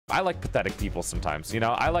I like pathetic people sometimes, you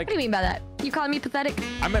know? I like... What do you mean by that? You calling me pathetic?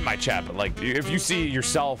 I meant my chat, but like, if you see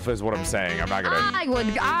yourself is what I'm saying, I'm not gonna...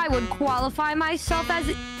 I would qualify myself as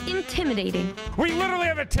intimidating. We literally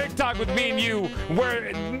have a TikTok with me and you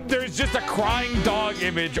where there's just a crying dog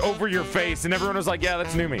image over your face and everyone was like, yeah,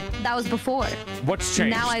 that's Numi. That was before. What's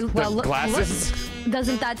changed? Now The glasses? Look,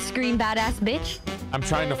 doesn't that scream badass bitch? I'm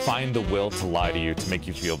trying to find the will to lie to you to make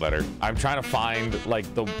you feel better. I'm trying to find like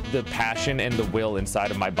the passion and the will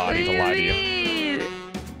inside of my body to lie to you.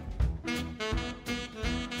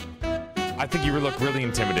 I think you look really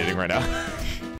intimidating right now.